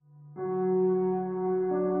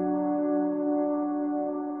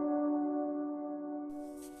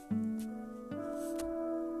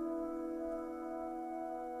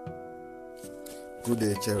Good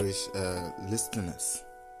day, cherished listeners.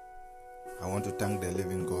 I want to thank the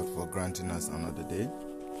living God for granting us another day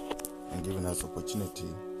and giving us opportunity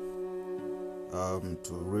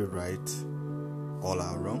to rewrite all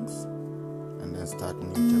our wrongs and then start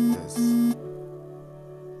new chapters.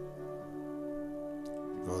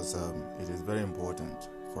 Because it is very important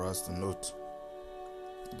for us to note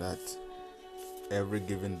that every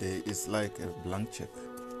given day is like a blank check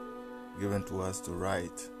given to us to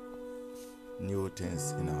write new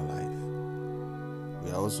things in our life.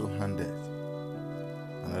 We are also handed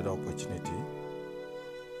another opportunity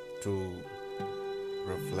to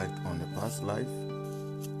reflect on the past life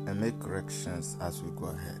and make corrections as we go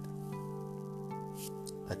ahead.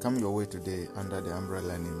 I come your way today under the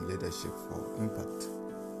umbrella name Leadership for Impact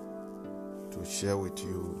to share with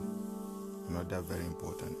you another very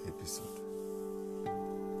important episode.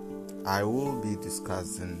 I will be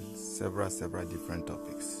discussing several different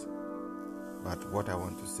topics. But what I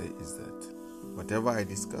want to say is that whatever I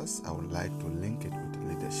discuss, I would like to link it with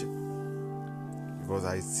leadership. Because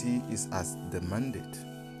I see it as the mandate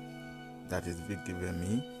that is being given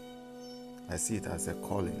me. I see it as a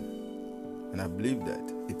calling. And I believe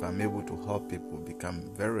that if I'm able to help people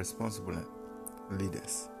become very responsible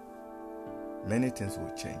leaders, many things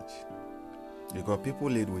will change. Because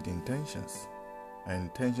people lead with intentions. And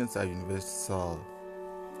intentions are universal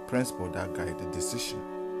principles that guide the decision.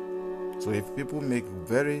 So if people make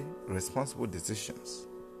very responsible decisions,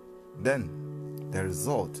 then the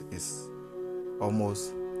result is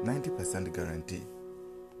almost 90% guarantee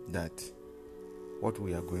that what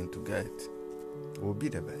we are going to get will be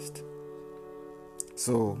the best.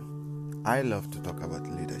 So I love to talk about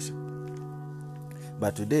leadership.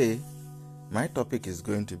 But today, my topic is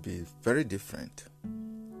going to be very different.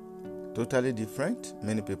 Totally different.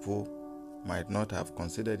 Many people might not have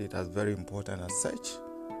considered it as very important as such,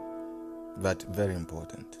 but very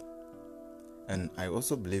important. And I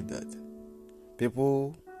also believe that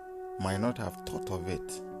people might not have thought of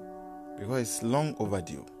it because it's long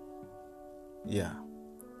overdue. Yeah.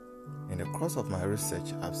 In the course of my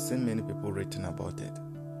research, I've seen many people written about it,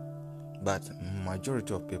 but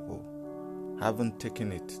majority of people haven't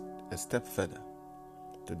taken it a step further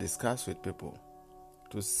to discuss with people,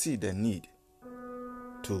 to see the need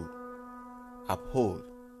to uphold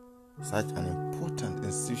such an important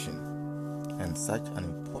institution and such an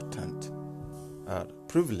important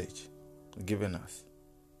privilege given us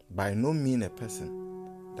by no mean a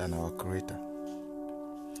person than our Creator.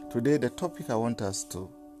 Today, the topic I want us to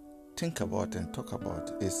think about and talk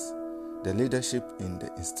about is the leadership in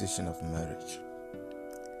the institution of marriage.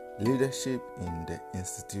 Leadership in the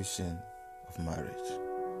institution of marriage.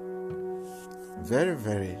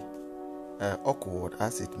 Very awkward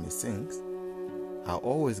as it may seem, I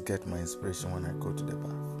always get my inspiration when I go to the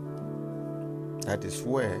bath. That is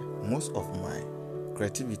where most of my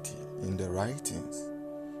creativity in the writings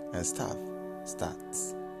and stuff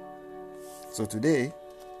starts. So today,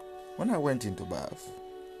 when I went into bath,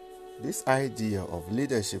 this idea of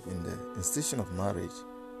leadership in the institution of marriage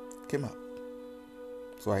came up.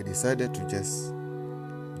 So I decided to just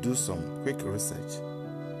do some quick research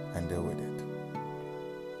and deal with it.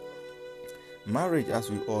 Marriage, as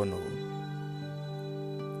we all know,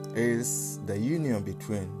 is the union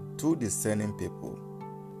between two discerning people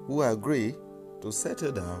who agree to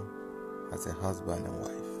settle down as a husband and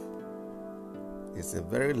wife. It's a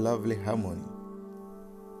very lovely harmony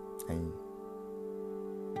and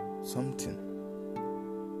something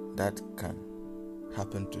that can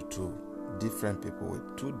happen to two different people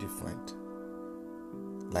with two different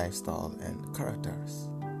lifestyle and characters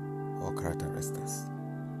or characteristics.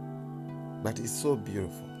 But it's so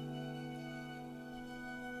beautiful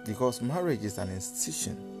because marriage is an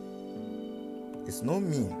institution. It's no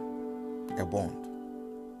mean a bond.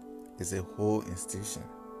 It's a whole institution.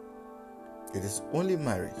 It is only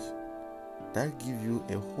marriage that gives you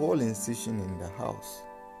a whole institution in the house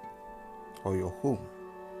or your home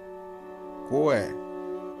where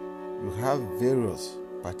you have various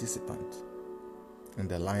participants in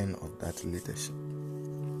the line of that leadership.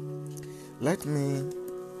 Let me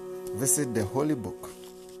visit the Holy Book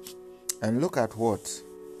and look at what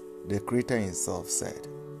the Creator Himself said,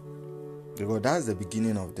 because that's the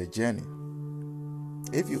beginning of the journey.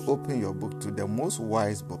 If you open your book to the most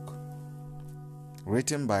wise book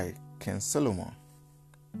written by King Solomon,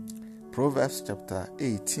 Proverbs chapter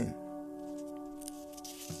 18,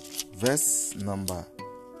 verse number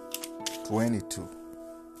 22,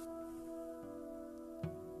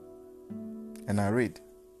 and I read,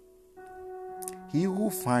 "He who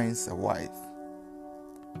finds a wife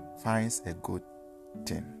finds a good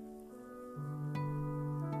thing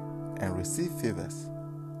and receive favors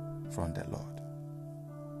from the Lord.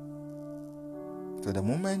 So the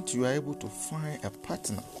moment you are able to find a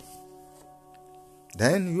partner,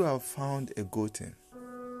 then you have found a good thing.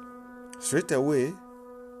 Straight away,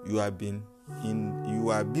 you are being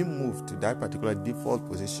moved to that particular default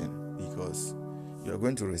position because you are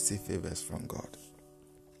going to receive favors from God.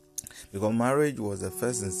 Because marriage was the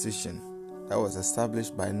first institution that was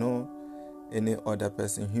established by no any other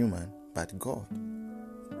person human but God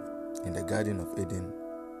in the Garden of Eden,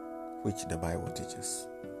 which the Bible teaches.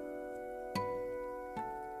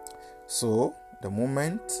 So, the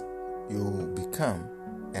moment you become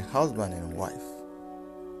a husband and wife,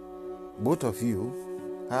 both of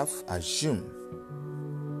you have assumed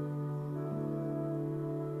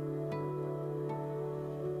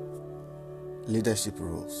leadership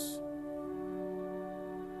roles,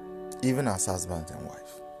 even as husband and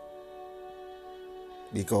wife,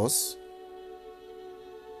 because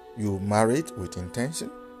you married with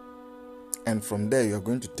intention, and from there you are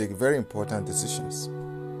going to take very important decisions.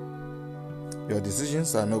 Your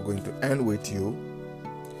decisions are not going to end with you.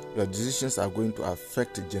 Your decisions are going to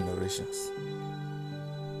affect generations.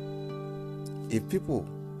 If people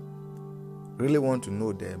really want to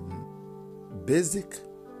know the basic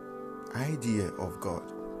idea of God,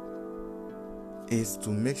 is to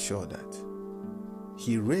make sure that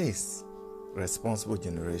He raised responsible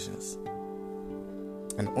generations.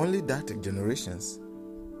 And only that generations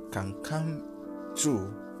can come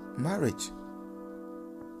through marriage.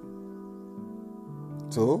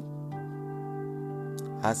 So,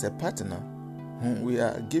 as a partner, we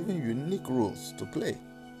are given unique roles to play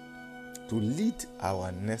to lead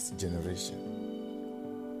our next generation.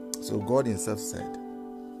 So God Himself said,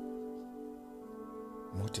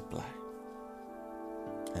 multiply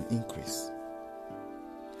and increase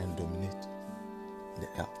and dominate the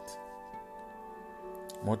earth.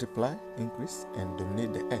 Multiply, increase, and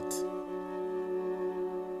dominate the earth.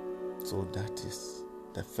 So that is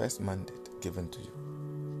the first mandate given to you.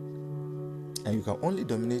 And you can only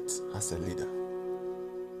dominate as a leader,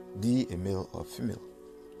 be a male or female.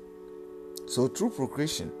 So through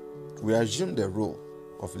procreation, we assume the role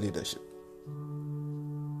of leadership.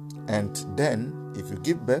 And then, if you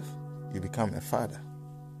give birth, you become a father.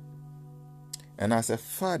 And as a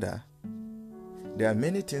father, there are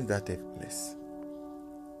many things that take place.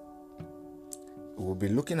 We'll be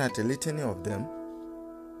looking at a litany of them,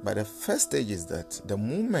 but the first stage is that the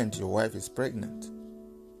moment your wife is pregnant,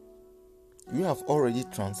 you have already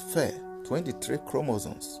transferred 23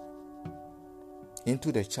 chromosomes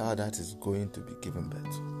into the child that is going to be given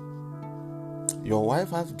birth. Your wife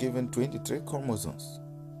has given 23 chromosomes,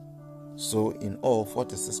 so in all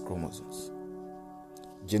 46 chromosomes.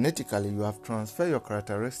 Genetically, you have transferred your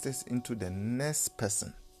characteristics into the next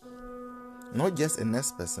person. Not just a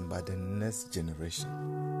next person, but the next generation.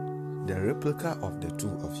 The replica of the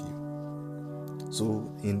two of you.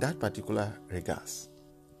 So, in that particular regards,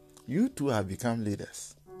 you two have become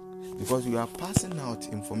leaders because you are passing out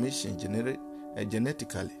information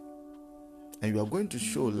genetically, and you are going to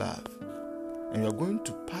show love, and you are going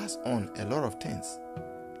to pass on a lot of things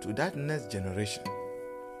to that next generation.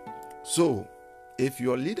 So, if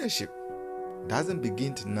your leadership doesn't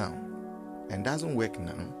begin now and doesn't work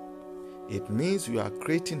now, it means you are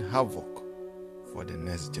creating havoc for the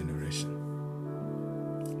next generation.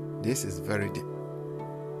 This is very deep,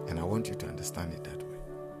 and I want you to understand it that way.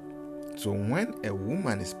 So when a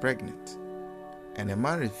woman is pregnant and a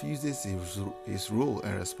man refuses his role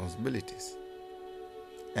and responsibilities,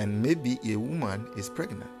 and maybe a woman is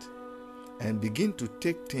pregnant and begin to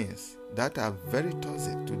take things that are very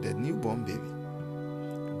toxic to the newborn baby,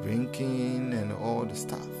 drinking and all the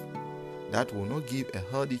stuff that will not give a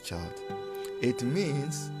healthy child, it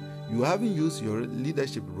means you haven't used your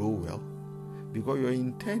leadership role well, because your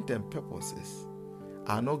intent and purposes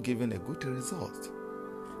are not giving a good result.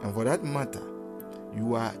 And for that matter,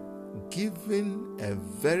 you are giving a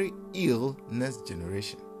very ill next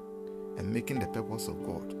generation and making the purpose of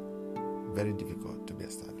God very difficult to be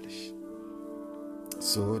established.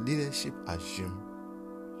 So leadership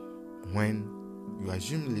when you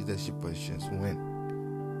assume leadership positions when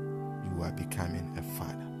you are becoming a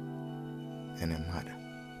father and a mother.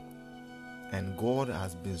 And God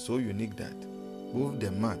has been so unique that both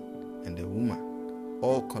the man and the woman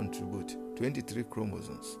all contribute 23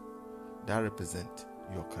 chromosomes that represent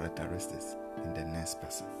your characteristics in the next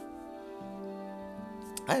person.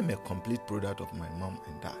 I am a complete product of my mom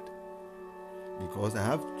and dad, because I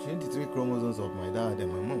have 23 chromosomes of my dad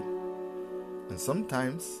and my mom. And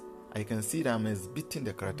sometimes I can see that I'm exhibiting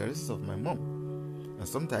the characteristics of my mom, and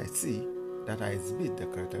sometimes I see that I exhibit the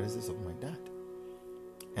characteristics of my dad.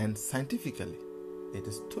 And scientifically, it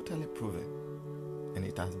is totally proven, and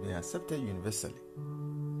it has been accepted universally,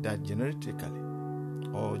 that genetically,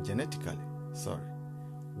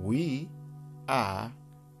 we are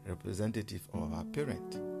representative of our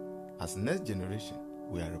parent. As next generation,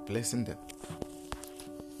 we are replacing them.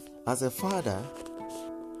 As a father,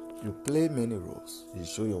 you play many roles. You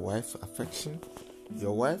show your wife affection.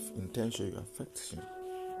 Your wife in turn show you affection.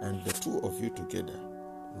 And the two of you together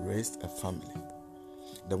raise a family.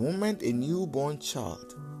 The moment a newborn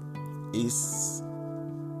child is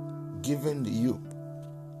given you,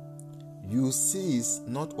 you cease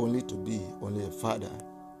not only to be only a father,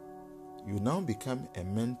 you now become a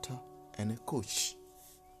mentor and a coach.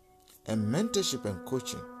 And mentorship and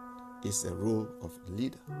coaching is a role of a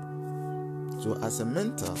leader. So as a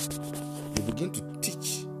mentor, you begin to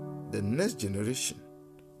teach the next generation,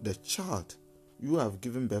 the child you have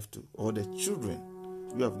given birth to, or the children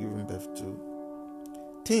you have given birth to,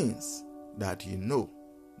 things that you know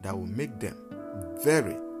that will make them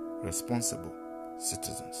very responsible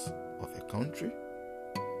citizens of a country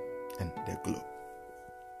and the globe.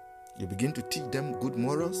 You begin to teach them good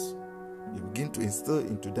morals. You begin to instill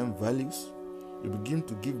into them values. You begin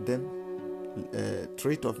to give them a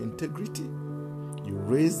trait of integrity. You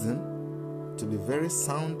raise them to be very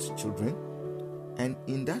sound children, and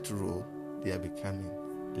in that role, they are becoming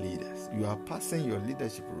leaders. You are passing your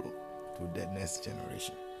leadership role to the next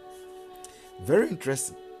generation. Very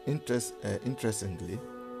interestingly,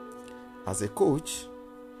 as a coach,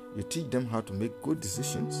 you teach them how to make good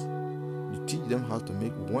decisions. You teach them how to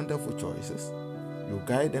make wonderful choices. You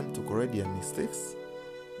guide them to correct their mistakes.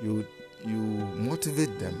 You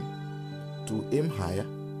motivate them to aim higher,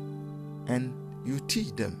 and you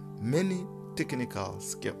teach them many technical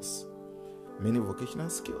skills, many vocational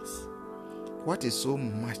skills. What is so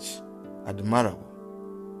much admirable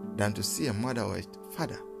than to see a mother or a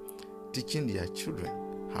father teaching their children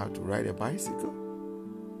how to ride a bicycle,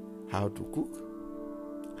 how to cook,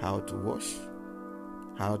 how to wash,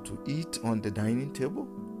 how to eat on the dining table,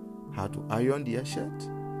 how to iron their shirt,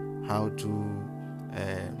 how to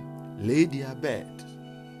lay their bed,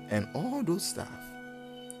 and all those stuff.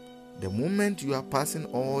 The moment you are passing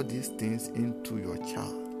all these things into your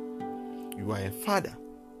child, you are a father,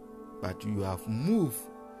 but you have moved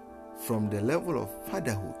from the level of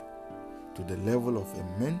fatherhood to the level of a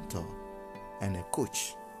mentor and a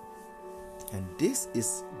coach. And this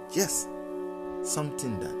is just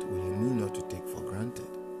something that we need not to take for granted,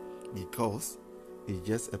 because it's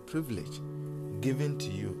just a privilege given to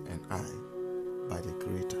you and I by the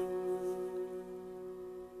Creator.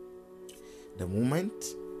 The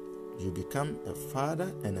moment you become a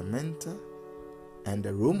father and a mentor and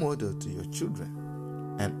a role model to your children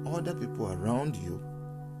and other people around you,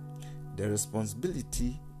 the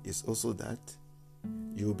responsibility is also that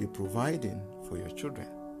you will be providing for your children.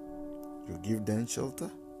 You give them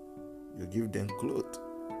shelter, you give them clothes,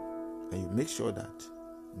 and you make sure that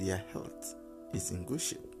their health is in good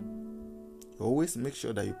shape. You always make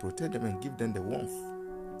sure that you protect them and give them the warmth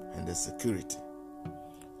and the security.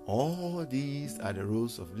 All these are the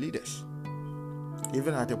roles of leaders.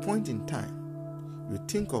 Even at a point in time, you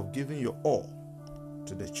think of giving your all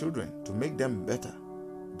to the children to make them better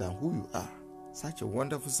than who you are. Such a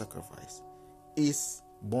wonderful sacrifice is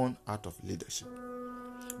born out of leadership.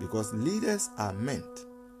 Because leaders are meant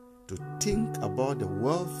to think about the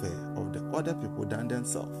welfare of the other people than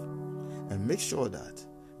themselves, and make sure that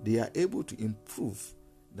they are able to improve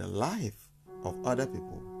the life of other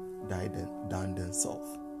people than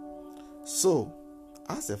themselves. So,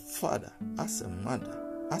 as a father, as a mother,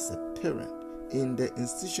 as a parent, in the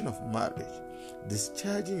institution of marriage,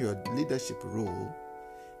 discharging your leadership role,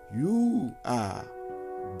 you are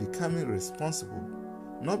becoming responsible,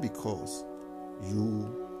 not because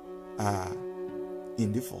you are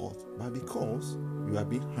in default, but because you are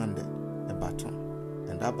being handed a baton,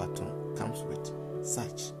 and that baton comes with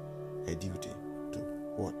such a duty to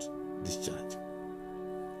what? Discharge.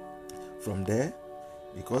 From there,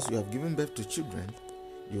 because you have given birth to children,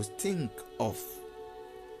 you think of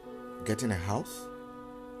getting a house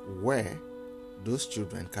where those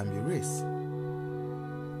children can be raised.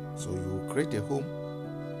 So you create a home,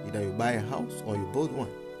 either you buy a house or you build one,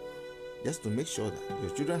 just to make sure that your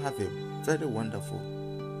children have a very wonderful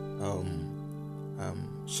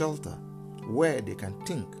shelter where they can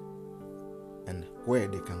think and where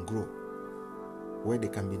they can grow, where they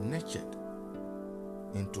can be nurtured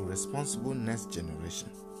into responsible next generation.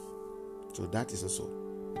 So that is also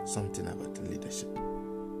something about leadership.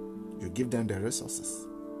 You give them the resources,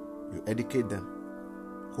 you educate them.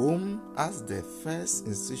 Home as the first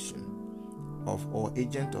institution of or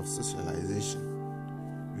agent of socialization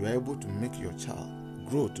you are able to make your child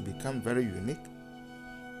grow to become very unique,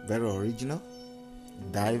 very original,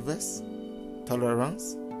 diverse,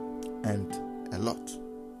 tolerance, and a lot.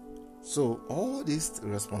 So all these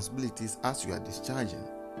responsibilities as you are discharging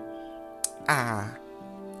are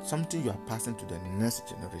something you are passing to the next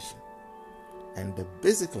generation. And the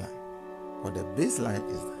basic line or the baseline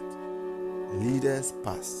is that leaders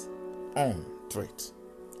pass on traits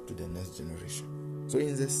to the next generation. So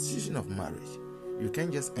in the institution of marriage, you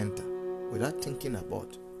can't just enter without thinking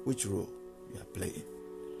about which role you are playing.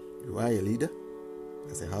 You are a leader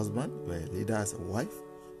as a husband, you are a leader as a wife,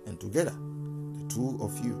 and together, the two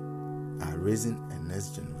of you are raising a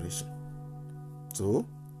next generation. So,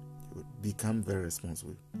 you will become very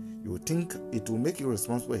responsible. You will think it will make you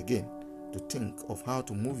responsible again to think of how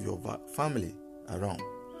to move your family around.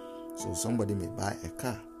 So somebody may buy a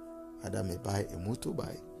car, other may buy a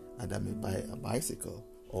motorbike, other may buy a bicycle,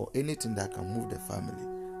 or anything that can move the family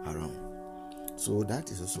around. So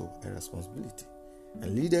that is also a responsibility.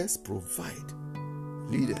 And leaders provide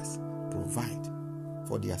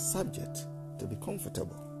for their subject to be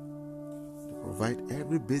comfortable. They provide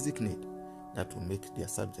every basic need that will make their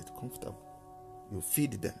subject comfortable. You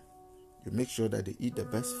feed them. You make sure that they eat the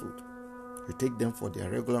best food. You take them for their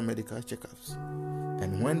regular medical checkups.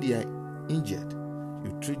 And when they are injured,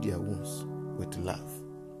 you treat their wounds with love.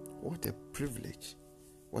 What a privilege.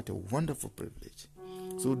 What a wonderful privilege.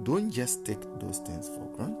 So don't just take those things for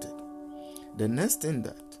granted. The next thing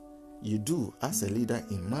that you do as a leader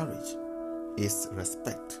in marriage is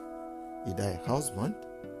respect. Either a husband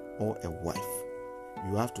or a wife.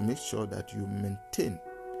 You have to make sure that you maintain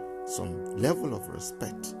some level of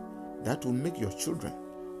respect that will make your children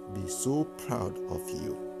be so proud of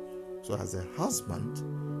you. So as a husband,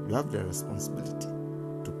 you have the responsibility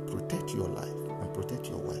to protect your life and protect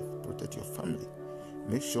your wife, protect your family.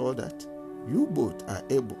 Make sure that you both are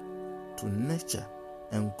able to nurture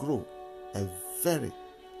and grow a very,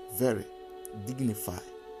 very dignified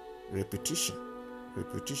reputation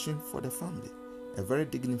for the family, a very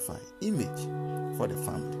dignified image for the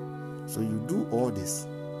family. So you do all this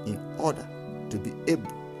in order to be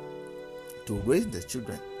able to raise the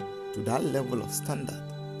children to that level of standard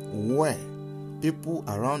where people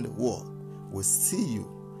around the world will see you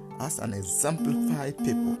as an exemplified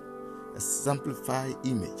people, exemplified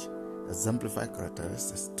image, exemplified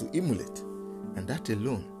characteristics to emulate. And that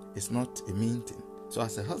alone is not a mean thing. So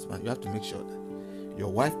as a husband, you have to make sure that your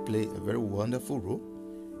wife plays a very wonderful role.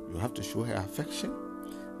 You have to show her affection.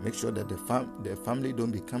 Make sure that the family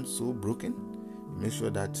don't become so broken. Make sure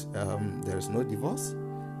that there is no divorce.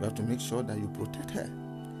 You have to make sure that you protect her.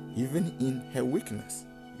 Even in her weakness,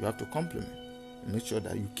 you have to compliment. And make sure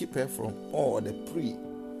that you keep her from all the prey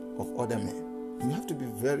of other men. You have to be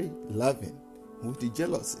very loving with the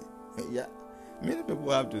jealousy. Yeah. Many people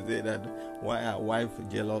have to say that why are wife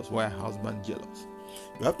jealous, why are husband jealous?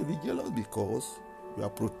 You have to be jealous because you are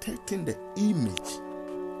protecting the image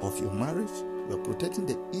of your marriage, you are protecting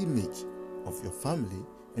the image of your family,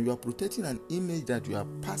 and you are protecting an image that you are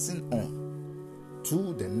passing on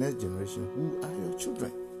to the next generation who are your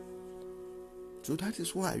children. So that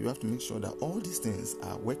is why you have to make sure that all these things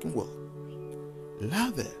are working well.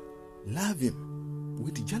 Love her, love him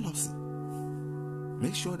with jealousy.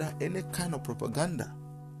 Make sure that any kind of propaganda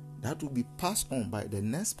that will be passed on by the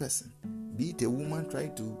next person, be it a woman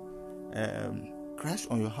trying to crush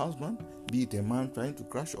on your husband, be it a man trying to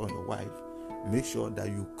crush on your wife, make sure that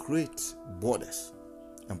you create borders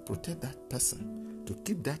and protect that person to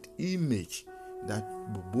keep that image that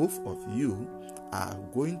both of you are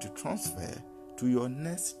going to transfer to your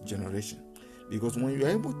next generation. Because when you are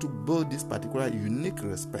able to build this particular unique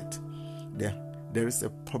respect, there is a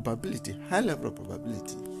probability, high level of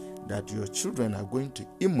probability, that your children are going to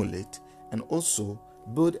emulate and also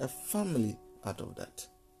build a family out of that.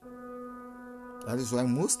 That is why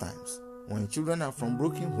most times when children are from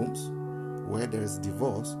broken homes where there is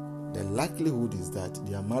divorce, the likelihood is that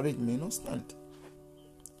their marriage may not stand.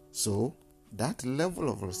 So that level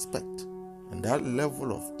of respect and that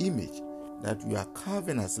level of image that we are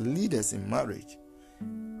carving as leaders in marriage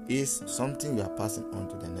is something we are passing on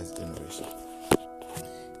to the next generation.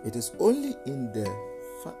 It is only in the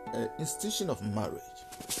institution of marriage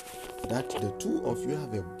that the two of you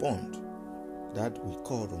have a bond that we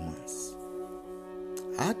call romance.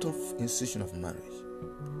 Out of institution of marriage,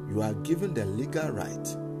 you are given the legal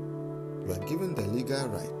right. You are given the legal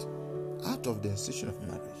right out of the institution of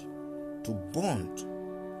marriage to bond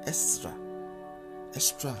extra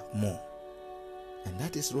more. And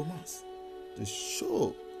that is romance. To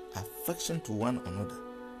show affection to one another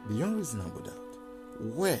beyond reasonable doubt.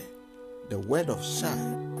 Where the word of shy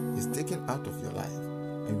is taken out of your life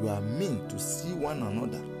and you are meant to see one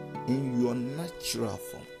another in your natural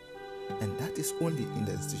form. And that is only in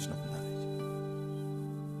the institution of marriage.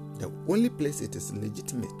 The only place it is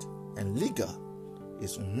legitimate and legal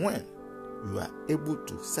is when you are able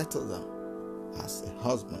to settle down as a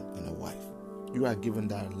husband and a wife. You are given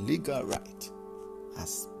that legal right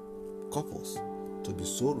as couples to be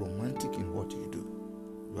so romantic in what you do.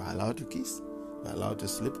 You are allowed to kiss, you are allowed to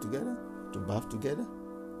sleep together, to bath together,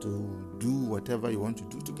 to do whatever you want to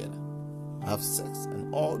do together, have sex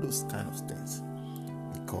and all those kind of things,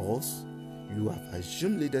 because you have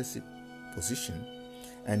assumed leadership position,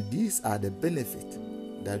 and these are the benefits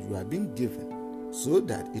that you are being given so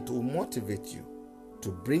that it will motivate you to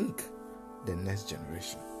bring the next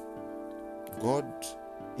generation. God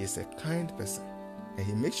is a kind person, and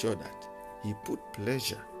he makes sure that he put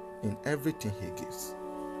pleasure in everything he gives.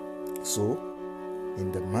 So,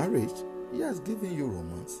 in the marriage, he has given you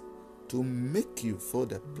romance to make you feel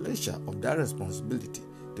the pleasure of that responsibility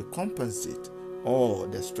to compensate all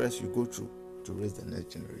the stress you go through to raise the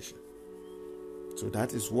next generation. So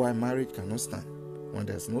that is why marriage cannot stand. When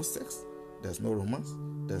there's no sex, there's no romance,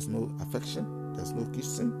 there's no affection, there's no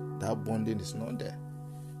kissing, that bonding is not there.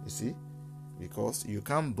 You see? Because you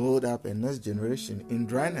can't build up a next generation in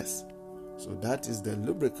dryness. So that is the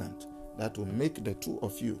lubricant that will make the two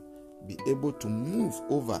of you be able to move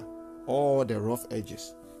over all the rough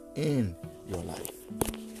edges in your life.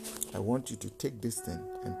 I want you to take this thing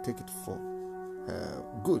and take it for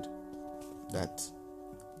good, that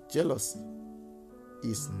jealousy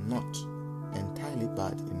is not entirely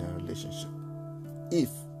bad in a relationship if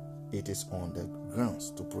it is on the grounds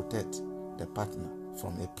to protect the partner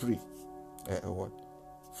from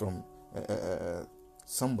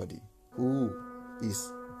somebody who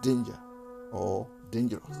is danger or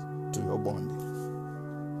dangerous to your bonding.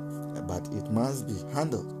 But it must be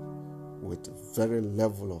handled with very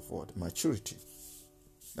level of maturity.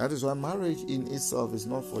 That is why marriage in itself is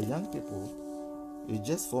not for young people. It's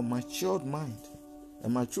just for matured mind.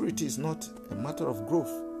 And maturity is not a matter of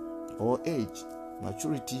growth or age.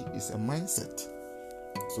 Maturity is a mindset.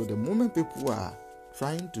 So the moment people are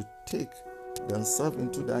trying to take themselves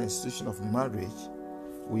into that institution of marriage,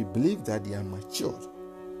 we believe that they are matured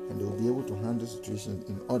and they will be able to handle situations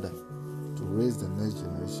in order to raise the next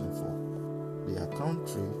generation for their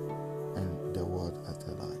country and the world at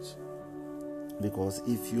large. Because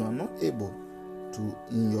if you are not able to,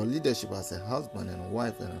 in your leadership as a husband and a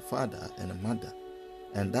wife and a father and a mother,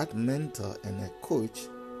 and that mentor and a coach,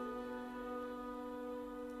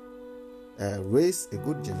 raise a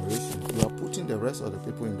good generation, you are putting the rest of the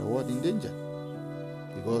people in the world in danger.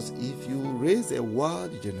 Because if you raise a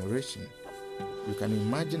wild generation, you can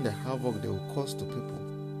imagine the havoc they will cause to people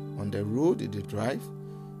on the road they drive,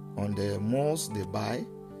 on the malls they buy,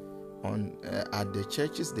 on at the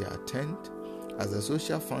churches they attend, at the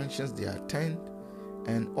social functions they attend,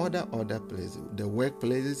 and other places, the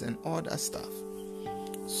workplaces and all that stuff.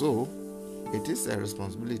 So it is a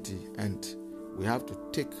responsibility, and we have to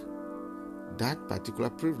take that particular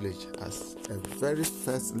privilege as a very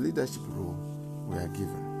first leadership role we are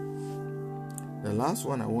given. The last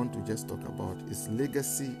one I want to just talk about is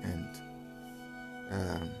legacy and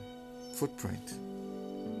footprint.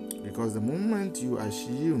 Because the moment you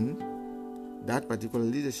assume that particular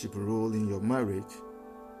leadership role in your marriage,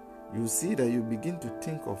 you see that you begin to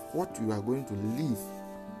think of what you are going to leave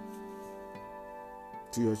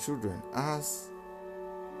to your children as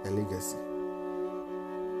a legacy.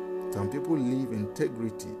 Some people leave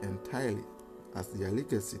integrity entirely as their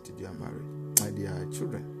legacy to their marriage, their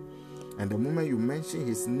children. And the moment you mention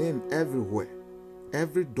his name everywhere,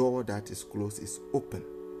 every door that is closed is open.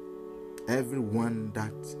 Every one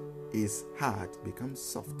that is hard becomes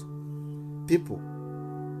soft. People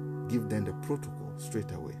give them the protocol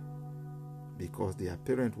straight away because their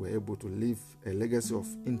parents were able to leave a legacy of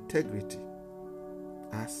integrity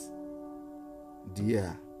as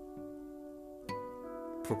their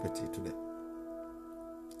property to them.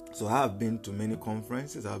 So I have been to many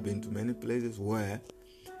conferences, I've been to many places where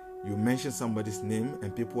you mention somebody's name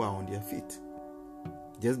and people are on their feet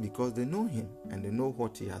just because they know him and they know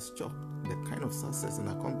what he has chopped, the kind of success and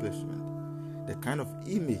accomplishment, the kind of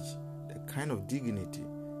image, the kind of dignity,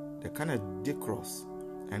 the kind of decorum,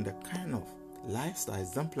 and the kind of lifestyle,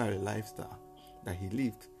 exemplary lifestyle that he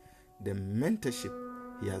lived, the mentorship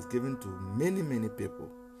he has given to many, many people.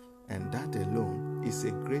 And that alone is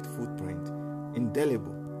a great footprint,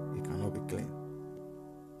 indelible. It cannot be claimed.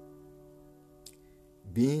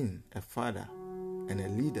 Being a father and a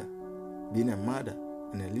leader, being a mother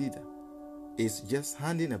and a leader, is just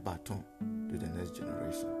handing a baton to the next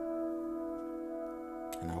generation.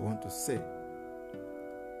 And I want to say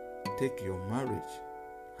take your marriage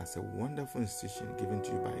as a wonderful institution given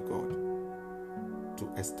to you by God to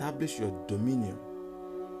establish your dominion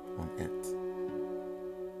on earth.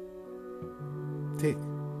 Take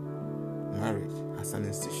marriage as an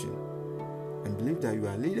institution and believe that you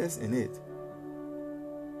are leaders in it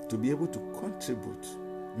to be able to contribute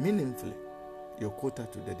meaningfully your quota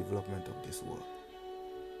to the development of this world.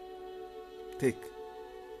 Take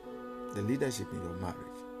the leadership in your marriage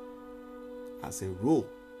as a role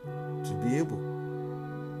to be able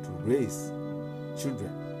to raise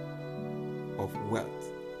children of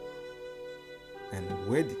wealth and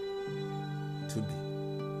worthy to be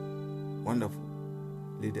wonderful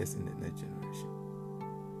leaders in the next generation.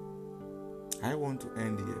 I want to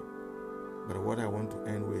end here, but what I want to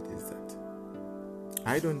end with is that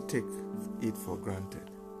I don't take it for granted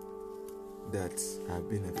that I've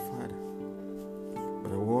been a father.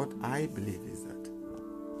 But what I believe is that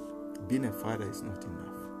being a father is not enough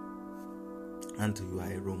until you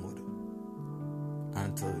are a role model,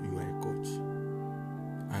 until you are a coach,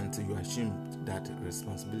 until you assume that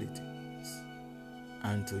responsibility,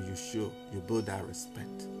 until you build that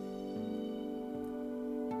respect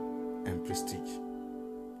and prestige,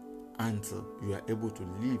 until you are able to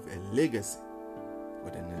leave a legacy for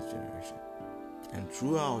the next generation. And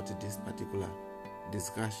throughout this particular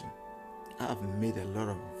discussion, I have made a lot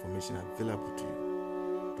of information available to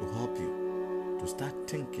you to help you to start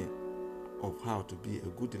thinking of how to be a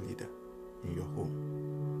good leader in your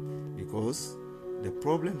home. Because the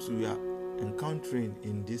problems we are encountering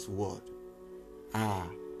in this world are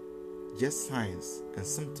just signs and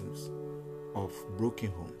symptoms of broken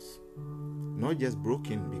homes. Not just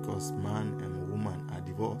broken because man and woman are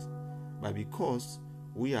divorced, but because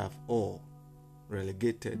we have all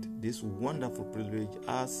relegated this wonderful privilege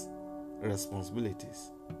as responsibilities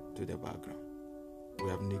to the background. We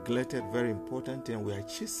have neglected very important things. We are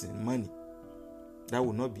chasing money that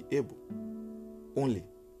will not be able only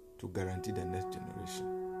to guarantee the next generation.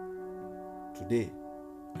 Today,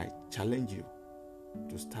 I challenge you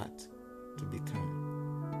to start to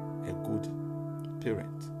become a good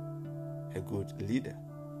parent, a good leader,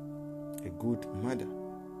 a good mother,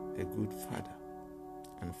 a good father,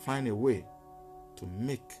 and find a way to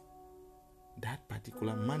make that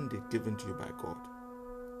particular mandate given to you by God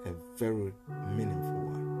a very meaningful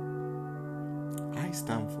one. I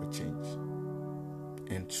stand for change,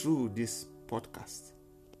 and through this podcast,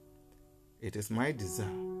 it is my desire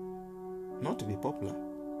not to be popular,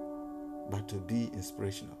 but to be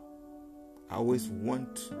inspirational. I always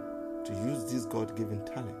want to use this God-given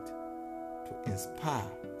talent to inspire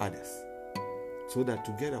others so that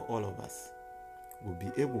together all of us will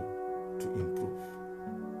be able to improve,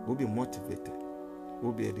 will be motivated,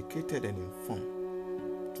 will be educated and informed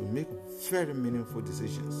to make very meaningful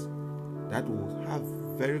decisions that will have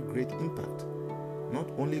very great impact, not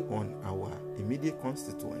only on our immediate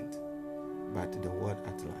constituent, but the world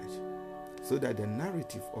at large. So that the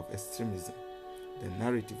narrative of extremism, the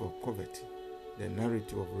narrative of poverty, the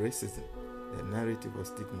narrative of racism, the narrative of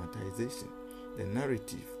stigmatization, the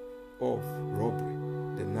narrative of robbery,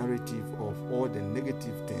 the narrative of all the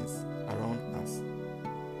negative things around us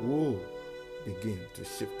will begin to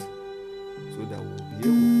shift so that we'll be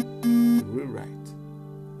able to rewrite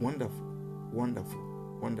wonderful,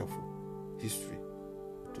 wonderful, wonderful history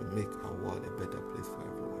to make our world a better place for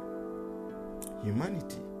everyone.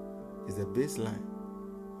 Humanity is the baseline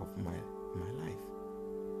of my life.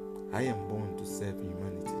 I am born to serve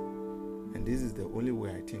humanity, and this is the only way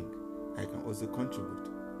I think I can also contribute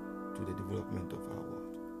to the development of our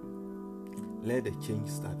world. Let the change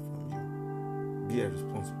start from you. Be a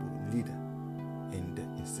responsible leader in the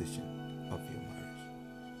institution of your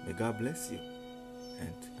marriage. May God bless you,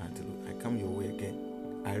 and until I come your way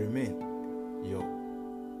again, I remain your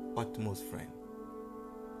utmost friend,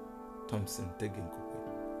 Thompson Tegenkope,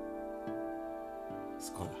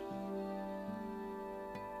 scholar,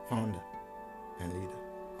 founder and leader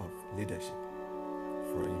of Leadership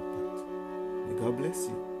for Impact. May God bless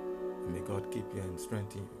you, and may God keep you and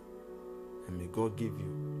strengthen you, and may God give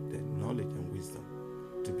you the knowledge and wisdom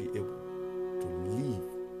to be able to live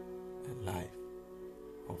a life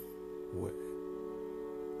of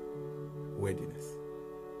worthiness.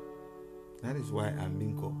 That is why I'm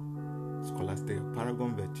being called scholastic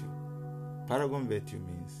paragon virtue. Paragon virtue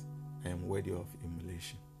means I am worthy of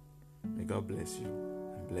emulation. May God bless you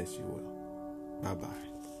and bless you well. Bye-bye.